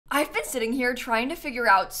sitting here trying to figure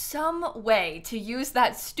out some way to use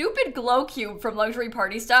that stupid glow cube from Luxury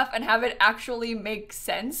Party Stuff and have it actually make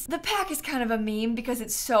sense. The pack is kind of a meme because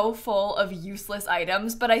it's so full of useless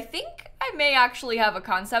items, but I think I may actually have a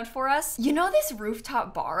concept for us. You know this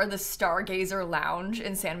rooftop bar, the Stargazer Lounge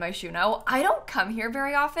in San Myshuno? I don't come here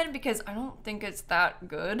very often because I don't think it's that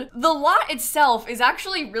good. The lot itself is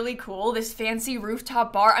actually really cool, this fancy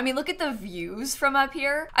rooftop bar. I mean, look at the views from up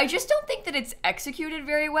here. I just don't think that it's executed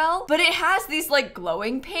very well, but it has these like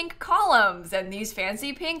glowing pink columns and these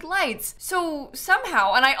fancy pink lights. So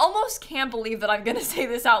somehow, and I almost can't believe that I'm gonna say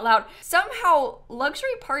this out loud, somehow Luxury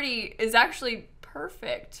Party is actually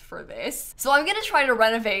perfect for this. So I'm gonna try to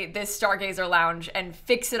renovate this Stargazer Lounge and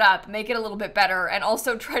fix it up, make it a little bit better, and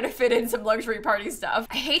also try to fit in some Luxury Party stuff.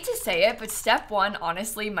 I hate to say it, but step one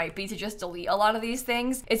honestly might be to just delete a lot of these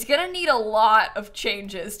things. It's gonna need a lot of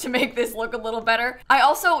changes to make this look a little better. I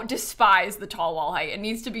also despise the tall wall height. It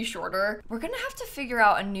needs to be shorter. We're gonna have to figure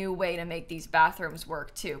out a new way to make these bathrooms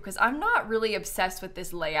work too, because I'm not really obsessed with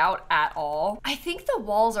this layout at all. I think the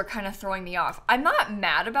walls are kind of throwing me off. I'm not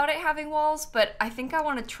mad about it having walls, but I think I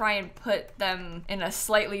want to try and put them in a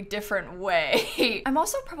slightly different way. I'm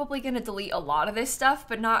also probably going to delete a lot of this stuff,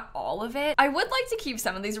 but not all of it. I would like to keep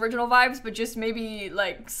some of these original vibes, but just maybe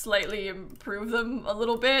like slightly improve them a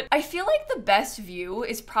little bit. I feel like the best view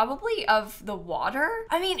is probably of the water.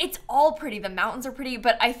 I mean, it's all pretty. The mountains are pretty,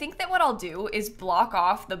 but I think that what I'll do is block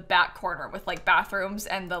off the back corner with like bathrooms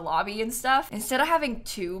and the lobby and stuff. Instead of having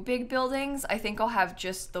two big buildings, I think I'll have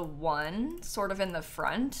just the one sort of in the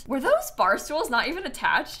front. Were those bar stools not even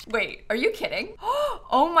attached? Wait, are you kidding?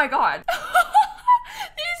 Oh my god.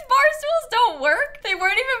 These bar stools don't work. They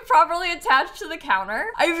weren't even properly attached to the counter.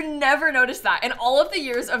 I've never noticed that. In all of the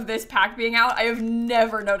years of this pack being out, I have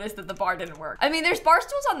never noticed that the bar didn't work. I mean, there's bar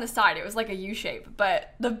stools on the side. It was like a U shape,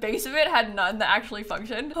 but the base of it had none that actually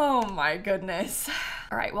functioned. Oh my goodness.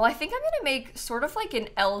 All right, well, I think I'm gonna make sort of like an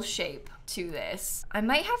L shape to this. I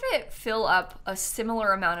might have it fill up a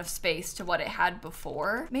similar amount of space to what it had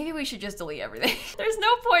before. Maybe we should just delete everything. There's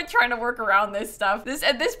no point trying to work around this stuff.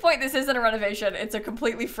 At this point, this isn't a renovation. It's a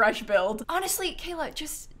completely fresh build. Honestly, Kayla,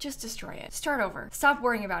 just destroy it. Start over. Stop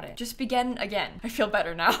worrying about it. Just begin again. I feel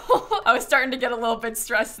better now. I was starting to get a little bit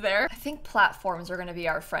stressed there. I think platforms are gonna be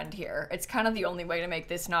our friend here. It's kind of the only way to make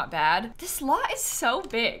this not bad. This lot is so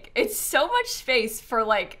big. It's so much space for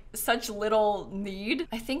like such little need.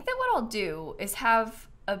 I think that what I'll do is have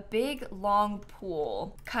a big long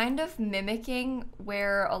pool, kind of mimicking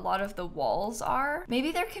where a lot of the walls are.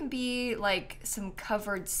 Maybe there can be like some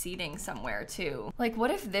covered seating somewhere too. Like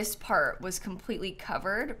what if this part was completely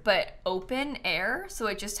covered but open air, so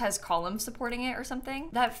it just has columns supporting it or something?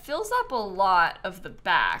 That fills up a lot of the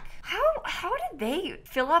back. How did they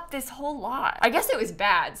fill up this whole lot? I guess it was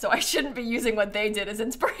bad, so I shouldn't be using what they did as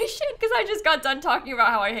inspiration because I just got done talking about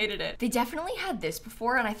how I hated it. They definitely had this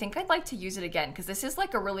before, and I think I'd like to use it again because this is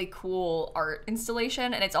like a really cool art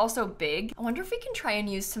installation, and it's also big. I wonder if we can try and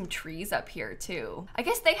use some trees up here too. I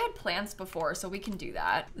guess they had plants before, so we can do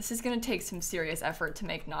that. This is gonna take some serious effort to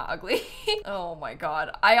make not ugly. Oh my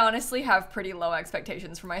god. I honestly have pretty low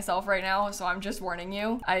expectations for myself right now, so I'm just warning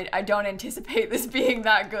you. I don't anticipate this being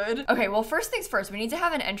that good. Okay, well, first things first, we need to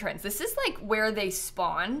have an entrance. This is like where they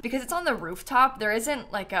spawn. Because it's on the rooftop, there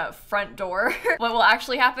isn't like a front door. What will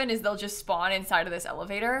actually happen is they'll just spawn inside of this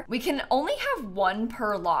elevator. We can only have one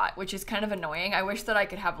per lot, which is kind of annoying. I wish that I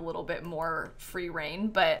could have a little bit more free reign,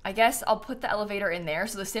 but I guess I'll put the elevator in there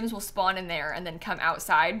so the Sims will spawn in there and then come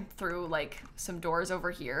outside through like some doors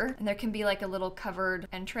over here. And there can be like a little covered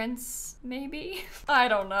entrance, maybe? I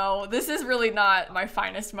don't know. This is really not my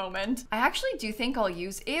finest moment. I actually do think I'll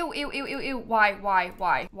use, ew,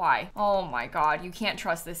 why? Oh my god, you can't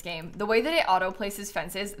trust this game. The way that it auto places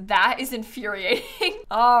fences, that is infuriating.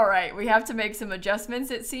 All right, we have to make some adjustments,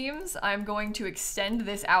 it seems. I'm going to extend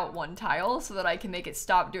this out one tile so that I can make it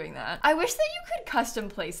stop doing that. I wish that you could custom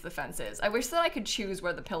place the fences. I wish that I could choose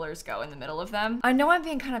where the pillars go in the middle of them. I know I'm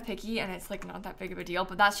being kind of picky and it's like not that big of a deal,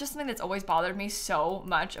 but that's just something that's always bothered me so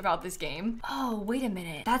much about this game. Oh, wait a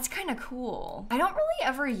minute. That's kind of cool. I don't really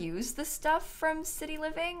ever use the stuff from City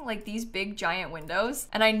Living, like these big giant windows,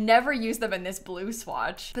 and I never use them in this blue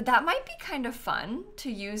swatch, but that might be kind of fun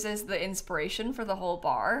to use as the inspiration for the whole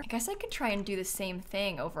bar. I guess I could try and do the same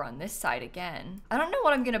thing over on this side again. I don't know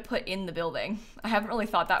what I'm gonna put in the building. I haven't really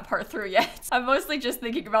thought that part through yet. I'm mostly just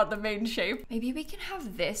thinking about the main shape. Maybe we can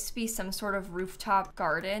have this be some sort of rooftop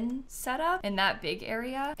garden setup in that big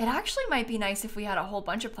area. It actually might be nice if we had a whole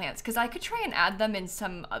bunch of plants, because I could try and add them in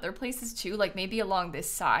some other places too, like maybe along this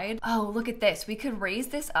side. Oh, look at this. We could raise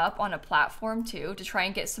this up on a platform too to try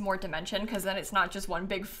and get some more dimension, because then it's not just one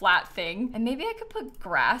big flat thing. And maybe I could put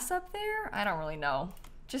grass up there. I don't really know.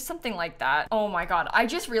 Just something like that. Oh my god, I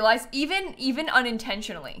just realized, even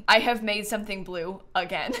unintentionally, I have made something blue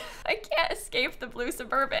again. I can't escape the blue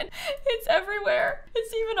Suburban. It's everywhere.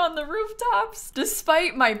 It's even on the rooftops.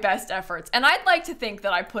 Despite my best efforts, and I'd like to think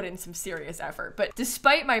that I put in some serious effort, but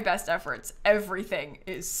despite my best efforts, everything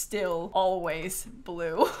is still always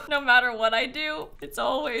blue. No matter what I do, it's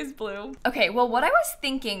always blue. Okay, well, what I was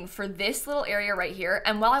thinking for this little area right here,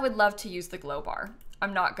 and while I would love to use the glow bar,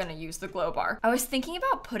 I'm not gonna use the glow bar. I was thinking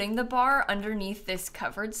about putting the bar underneath this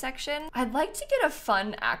covered section. I'd like to get a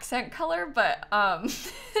fun accent color, but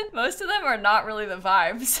most of them are not really the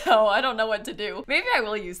vibe, so I don't know what to do. Maybe I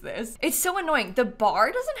will use this. It's so annoying. The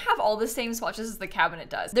bar doesn't have all the same swatches as the cabinet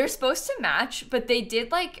does. They're supposed to match, but they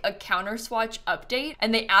did like a counter swatch update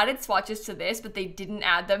and they added swatches to this, but they didn't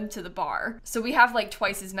add them to the bar. So we have like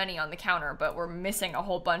twice as many on the counter, but we're missing a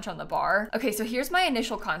whole bunch on the bar. Okay, so here's my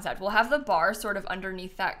initial concept. We'll have the bar sort of underneath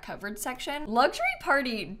that covered section. Luxury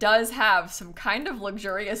Party does have some kind of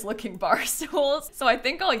luxurious looking bar stools, so I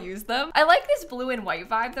think I'll use them. I like this blue and white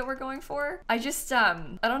vibe that we're going for. I just,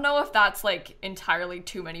 I don't know if that's like entirely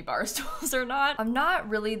too many bar stools or not. I'm not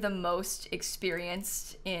really the most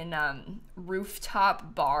experienced in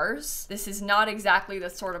rooftop bars. This is not exactly the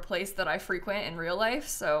sort of place that I frequent in real life,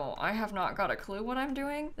 so I have not got a clue what I'm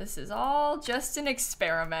doing. This is all just an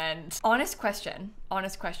experiment. Honest question,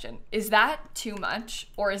 is that too much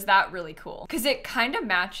or is that really cool? Because it kind of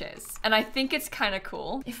matches and I think it's kind of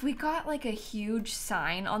cool. If we got like a huge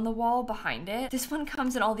sign on the wall behind it, this one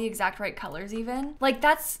comes in all the exact right colors even. Like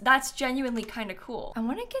that's genuinely kind of cool. I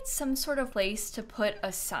want to get some sort of place to put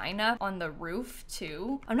a sign up on the roof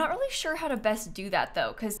too. I'm not really sure how to best do that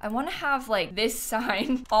though, because I want to have like this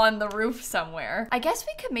sign on the roof somewhere. I guess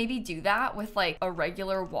we could maybe do that with like a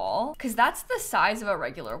regular wall, because that's the size of a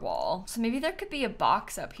regular wall. So maybe there could be a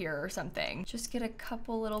box up here or something. Just get a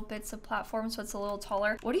couple little bits of platform so it's a little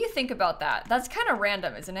taller. What do you think about that? That's kind of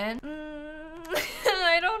random, isn't it?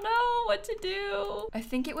 I don't know what to do. I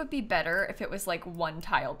think it would be better if it was like one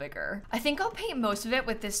tile bigger. I think I'll paint most of it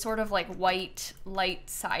with this sort of like white light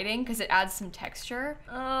siding because it adds some texture.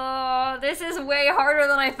 Oh, this is way harder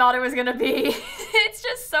than I thought it was gonna be. It's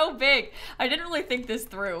just so big. I didn't really think this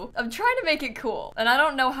through. I'm trying to make it cool and I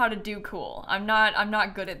don't know how to do cool. I'm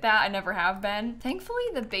not good at that. I never have been. Thankfully,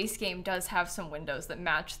 the base game does have some windows that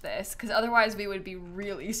match this because otherwise we would be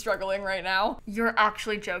really struggling right now. You're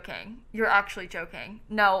actually joking. You're actually joking.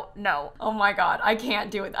 No. Oh my god, I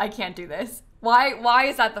can't do it. I can't do this. Why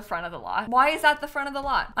is that the front of the lot? Why is that the front of the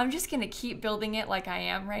lot? I'm just gonna keep building it like I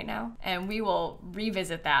am right now, and we will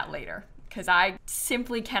revisit that later, because I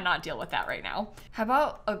simply cannot deal with that right now. How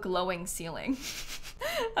about a glowing ceiling?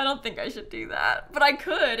 I don't think I should do that, but I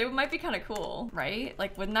could. It might be kind of cool, right?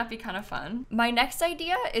 Like, wouldn't that be kind of fun? My next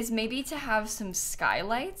idea is maybe to have some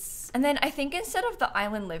skylights. And then I think instead of the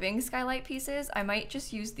island living skylight pieces, I might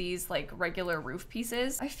just use these like regular roof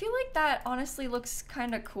pieces. I feel like that honestly looks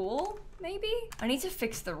kind of cool. Maybe? I need to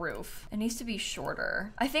fix the roof. It needs to be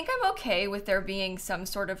shorter. I think I'm okay with there being some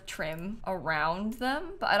sort of trim around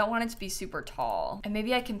them, but I don't want it to be super tall. And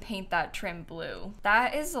maybe I can paint that trim blue.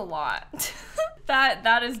 That is a lot.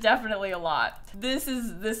 That is definitely a lot. This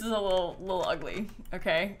is a little ugly,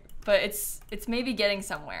 okay? But it's maybe getting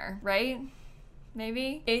somewhere, right?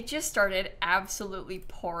 Maybe? It just started absolutely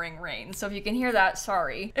pouring rain. So if you can hear that,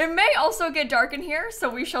 sorry. It may also get dark in here, so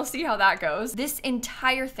we shall see how that goes. This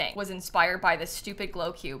entire thing was inspired by this stupid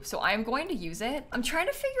glow cube, so I'm going to use it. I'm trying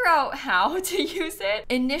to figure out how to use it.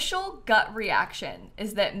 Initial gut reaction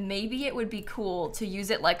is that maybe it would be cool to use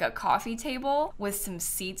it like a coffee table with some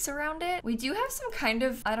seats around it. We do have some kind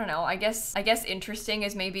of, I don't know, I guess interesting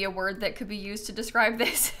is maybe a word that could be used to describe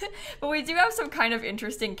this, but we do have some kind of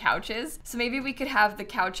interesting couches. So maybe we could have the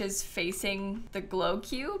couches facing the glow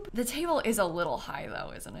cube. The table is a little high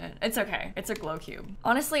though, isn't it? It's okay. It's a glow cube.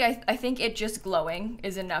 Honestly, I think it just glowing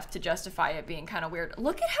is enough to justify it being kind of weird.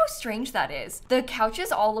 Look at how strange that is. The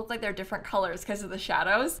couches all look like they're different colors because of the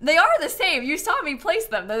shadows. They are the same. You saw me place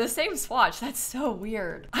them. They're the same swatch. That's so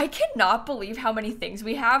weird. I cannot believe how many things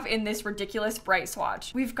we have in this ridiculous bright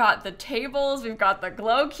swatch. We've got the tables, we've got the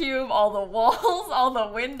glow cube, all the walls, all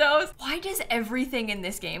the windows. Why does everything in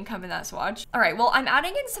this game come in that swatch? All right, well, I'm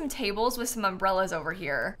adding in some tables with some umbrellas over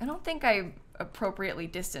here. I don't think I appropriately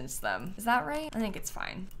distance them. Is that right? I think it's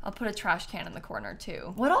fine. I'll put a trash can in the corner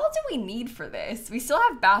too. What all do we need for this? We still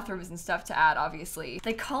have bathrooms and stuff to add, obviously.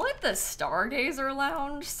 They call it the Stargazer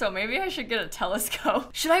Lounge, so maybe I should get a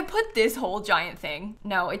telescope. Should I put this whole giant thing?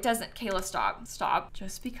 No, it doesn't. Kayla, stop. Stop.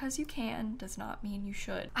 Just because you can does not mean you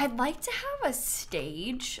should. I'd like to have a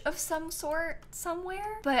stage of some sort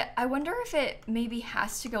somewhere, but I wonder if it maybe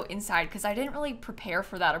has to go inside because I didn't really prepare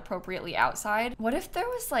for that appropriately outside. What if there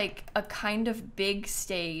was like a kind of big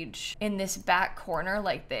stage in this back corner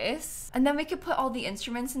like this? And then we could put all the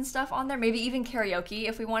instruments and stuff on there, maybe even karaoke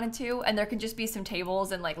if we wanted to, and there could just be some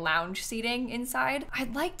tables and like lounge seating inside.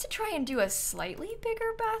 I'd like to try and do a slightly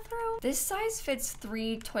bigger bathroom. This size fits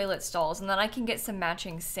 3 toilet stalls, and then I can get some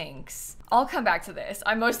matching sinks. I'll come back to this.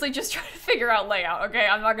 I'm mostly just trying to figure out layout, okay?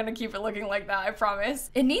 I'm not gonna keep it looking like that, I promise.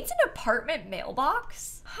 It needs an apartment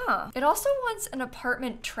mailbox. Huh. It also wants an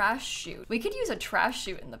apartment trash chute. We could use a trash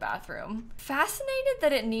chute in the bathroom. Fascinated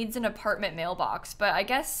that it needs an apartment mailbox, but I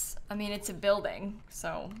guess, I mean, it's a building,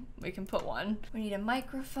 so we can put one. We need a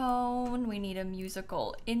microphone. We need a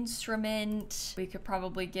musical instrument. We could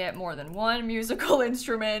probably get more than one musical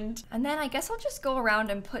instrument. And then I guess I'll just go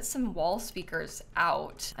around and put some wall speakers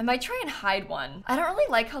out. I might try and hide one. I don't really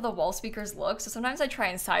like how the wall speakers look, so sometimes I try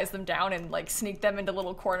and size them down and like sneak them into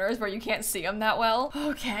little corners where you can't see them that well.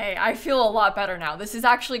 Okay, I feel a lot better now. This is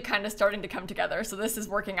actually kind of starting to come together, so this is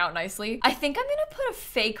working out nicely. I think I'm gonna put a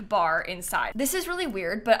fake bar inside. This is really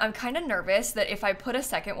weird, but I'm kind of nervous that if I put a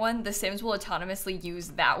second one, the Sims will autonomously use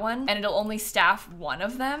that one, and it'll only staff one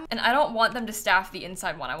of them. And I don't want them to staff the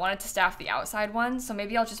inside one. I want it to staff the outside one, so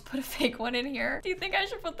maybe I'll just put a fake one in here. Do you think I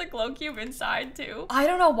should put the glow cube inside too? I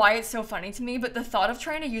don't know why it's so funny to me, but the thought of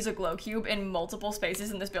trying to use a glow cube in multiple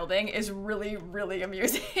spaces in this building is really, really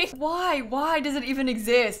amusing. Why does it even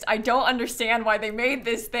exist? I don't understand why they made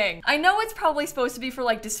this thing. I know it's probably supposed to be for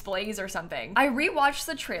like displays or something. I rewatched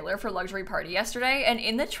the trailer for Luxury Party yesterday, and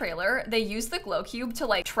in the trailer, they used the glow cube to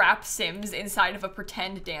like trap Sims inside of a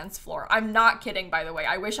pretend dance floor. I'm not kidding, by the way.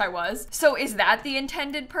 I wish I was. So is that the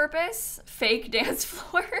intended purpose? Fake dance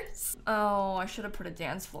floors? Oh, I should have put a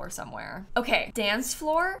dance floor somewhere. Okay, dance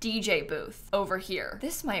floor, DJ booth over here.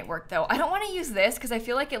 This might work though. I don't want to use this because I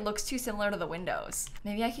feel like it looks too similar to the windows.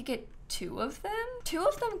 Maybe I could get 2 of them? 2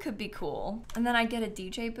 of them could be cool. And then I get a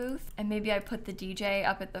DJ booth, and maybe I put the DJ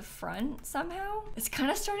up at the front somehow. It's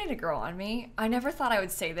kind of starting to grow on me. I never thought I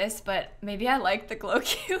would say this, but maybe I like the glow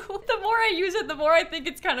cube. The more I use it, the more I think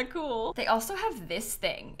it's kind of cool. They also have this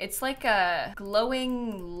thing. It's like a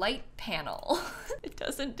glowing light panel. It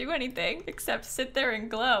doesn't do anything except sit there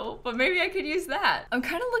and glow, but maybe I could use that. I'm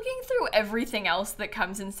kind of looking through everything else that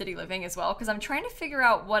comes in city living as well, because I'm trying to figure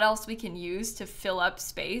out what else we can use to fill up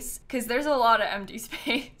space, because there's a lot of empty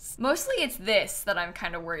space. Mostly it's this that I'm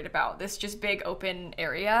kind of worried about, this just big open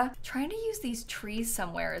area. Trying to use these trees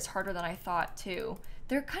somewhere is harder than I thought too.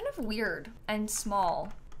 They're kind of weird and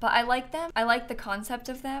small, but I like them. I like the concept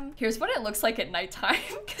of them. Here's what it looks like at nighttime,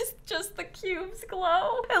 because just the cubes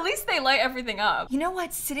glow. At least they light everything up. You know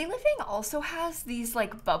what? City Living also has these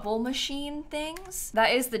like bubble machine things.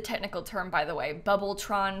 That is the technical term, by the way,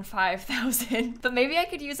 Bubbletron 5000. But maybe I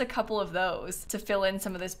could use a couple of those to fill in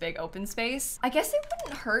some of this big open space. I guess it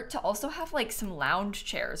wouldn't hurt to also have like some lounge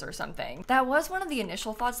chairs or something. That was one of the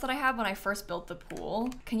initial thoughts that I had when I first built the pool.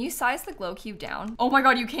 Can you size the glow cube down? Oh my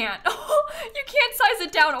God, you can't. You can't size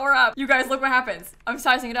it down or up. You guys, look what happens. I'm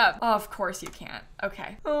sizing it up. Oh, of course you can't.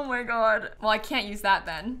 Okay. Oh my God. Well, I can't use that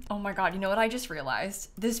then. Oh my God, you know what I just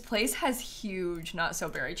realized? This place has huge Not So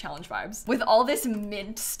Berry challenge vibes. With all this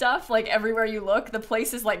mint stuff, like everywhere you look, the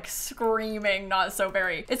place is like screaming Not So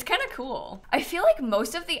Berry. It's kind of cool. I feel like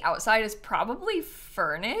most of the outside is probably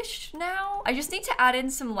furnished now. I just need to add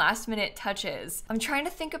in some last minute touches. I'm trying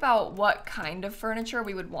to think about what kind of furniture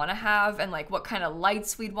we would want to have and like what kind of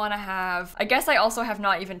lights we'd want to have. I guess I also have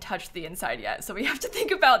not even touched the inside yet, so we have to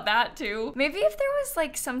think about that too. Maybe if there was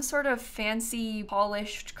like some sort of fancy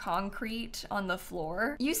polished concrete on the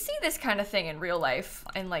floor. You see this kind of thing in real life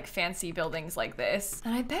in like fancy buildings like this.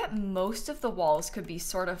 And I bet most of the walls could be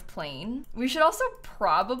sort of plain. We should also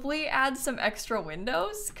probably add some extra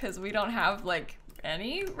windows because we don't have like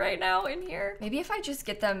any right now in here. Maybe if I just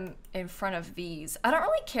get them in front of these. I don't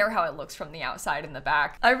really care how it looks from the outside and the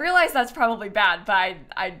back. I realize that's probably bad, but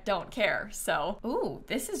I don't care, so. Ooh,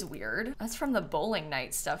 this is weird. That's from the bowling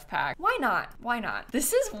night stuff pack. Why not? Why not?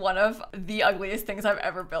 This is one of the ugliest things I've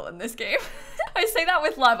ever built in this game. I say that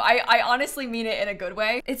with love. I honestly mean it in a good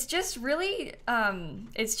way. It's just really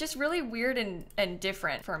weird and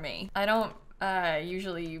different for me. I don't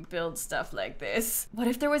usually build stuff like this. What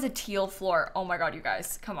if there was a teal floor? Oh my god, you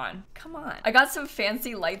guys, come on, come on. I got some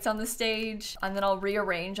fancy lights on the stage, and then I'll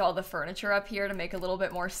rearrange all the furniture up here to make a little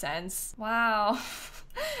bit more sense. Wow.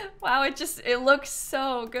 Wow, it looks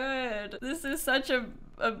so good. This is such a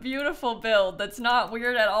beautiful build that's not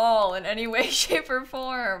weird at all in any way, shape, or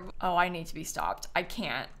form. Oh, I need to be stopped. I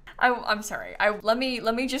can't. I'm sorry. Let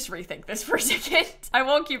me just rethink this for a second. I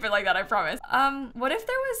won't keep it like that, I promise. What if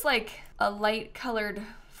there was like a light colored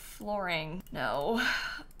flooring? No.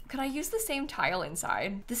 Could I use the same tile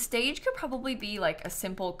inside? The stage could probably be like a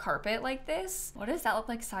simple carpet like this. What does that look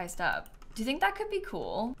like sized up? Do you think that could be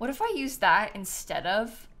cool? What if I use that instead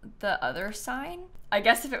of the other sign? I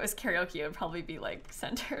guess if it was karaoke, it would probably be like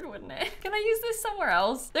centered, wouldn't it? Can I use this somewhere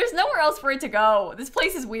else? There's nowhere else for it to go. This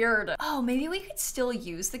place is weird. Oh, maybe we could still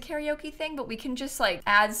use the karaoke thing, but we can just like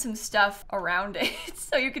add some stuff around it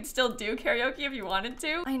so you could still do karaoke if you wanted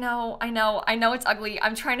to. I know it's ugly.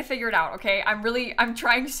 I'm trying to figure it out, okay? I'm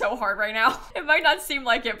trying so hard right now. It might not seem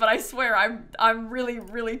like it, but I swear I'm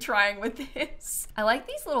really trying with this. I like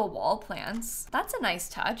these little wall plants. That's a nice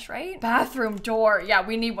touch, right? Bathroom door. Yeah,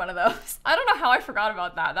 we need one of those. I don't know how I forgot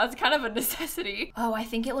about that. That's kind of a necessity. Oh, I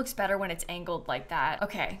think it looks better when it's angled like that.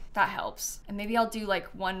 Okay, that helps. And maybe I'll do like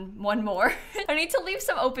one more. I need to leave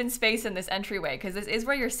some open space in this entryway because this is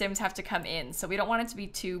where your Sims have to come in. So we don't want it to be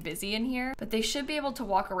too busy in here, but they should be able to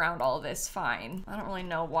walk around all of this fine. I don't really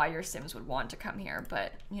know why your Sims would want to come here,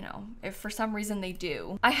 but you know, if for some reason they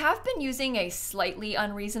do. I have been using a slightly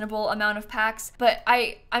unreasonable amount of packs, but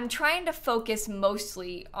I'm trying to focus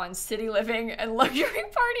mostly on city living and luxury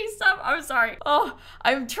party stuff. I'm sorry. Oh,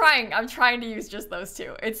 I'm trying to use just those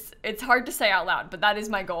two. It's hard to say out loud, but that is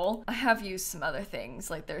my goal. I have used some other things,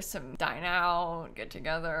 like there's some dine out, get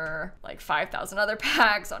together, like 5,000 other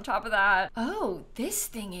packs on top of that. Oh, this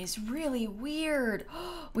thing is really weird.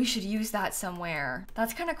 We should use that somewhere.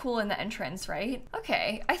 That's kind of cool in the entrance, right?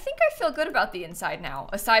 Okay, I think I feel good about the inside now,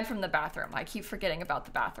 aside from the bathroom. I keep forgetting about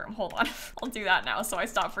the bathroom. Hold on, I'll do that now so I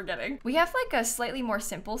stop forgetting. We have like a slightly more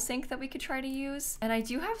simple sink that we could try to use, and I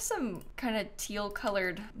do have some kind of teal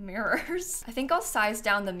colored mirrors. I think I'll size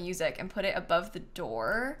down the music and put it above the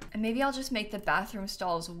door, and maybe I'll just make the bathroom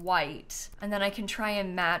stalls white, and then I can try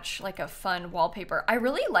and match like a fun wallpaper. I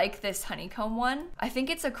really like this honeycomb one. I think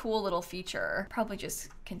it's a cool little feature. Probably just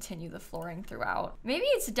continue the flooring throughout. Maybe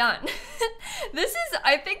it's done.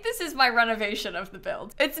 I think this is my renovation of the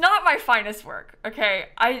build. It's not my finest work, okay?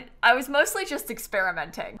 I was mostly just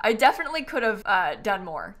experimenting. I definitely could have done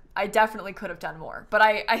more. But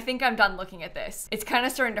I think I'm done looking at this. It's kind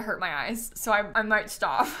of starting to hurt my eyes, so I might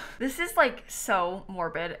stop. This is like so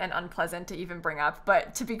morbid and unpleasant to even bring up,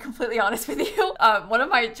 but to be completely honest with you, one of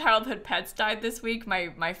my childhood pets died this week.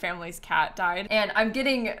 My family's cat died, and I'm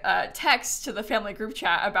getting texts to the family group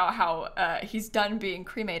chat about how he's done being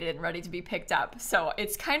cremated and ready to be picked up. So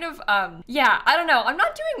it's kind of, yeah, I don't know. I'm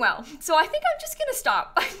not doing well. So I think I'm just gonna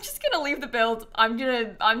stop. I'm just gonna leave the build. I'm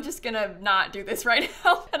just gonna not do this right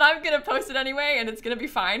now. And I'm gonna post it anyway, and it's gonna be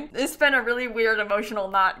fine. It's been a really weird, emotional,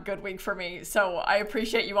 not good week for me, so I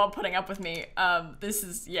appreciate you all putting up with me. This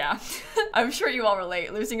is, yeah. I'm sure you all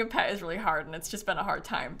relate. Losing a pet is really hard, and it's just been a hard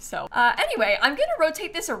time. So anyway, I'm gonna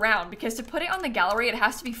rotate this around because to put it on the gallery, it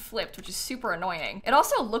has to be flipped, which is super annoying. It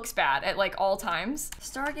also looks bad at like all times.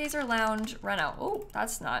 Stargazer Lounge Reno. Oh,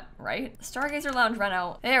 that's not right. Stargazer Lounge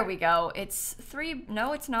Reno. There we go. It's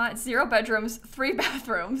no, it's not. It's 0 bedrooms, 3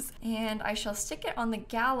 bathrooms, and I shall stick it on the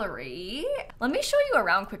gallery. Let me show you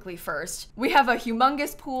around quickly first. We have a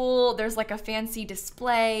humongous pool. There's like a fancy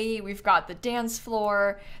display. We've got the dance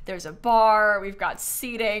floor. There's a bar. We've got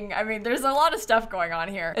seating. I mean, there's a lot of stuff going on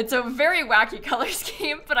here. It's a very wacky color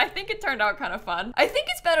scheme, but I think it turned out kind of fun. I think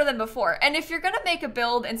it's better than before. And if you're gonna make a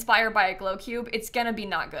build inspired by a glow cube, it's gonna be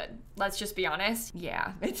not good. Let's just be honest.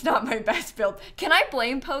 Yeah, it's not my best build. Can I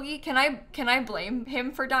blame Pogi? Can I blame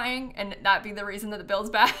him for dying and that be the reason that the build's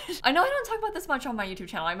bad? I know I don't talk about this much on my YouTube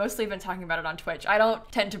channel. I mostly been talking about it on Twitch. I don't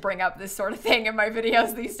tend to bring up this sort of thing in my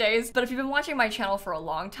videos these days, but if you've been watching my channel for a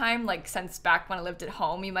long time, like since back when I lived at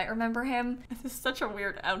home, you might remember him. This is such a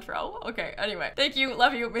weird outro. Okay, anyway. Thank you,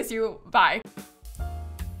 love you, miss you, bye.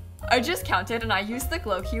 I just counted and I used the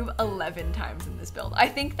glow cube 11 times in this build. I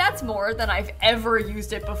think that's more than I've ever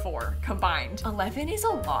used it before, combined. 11 is a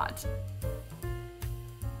lot.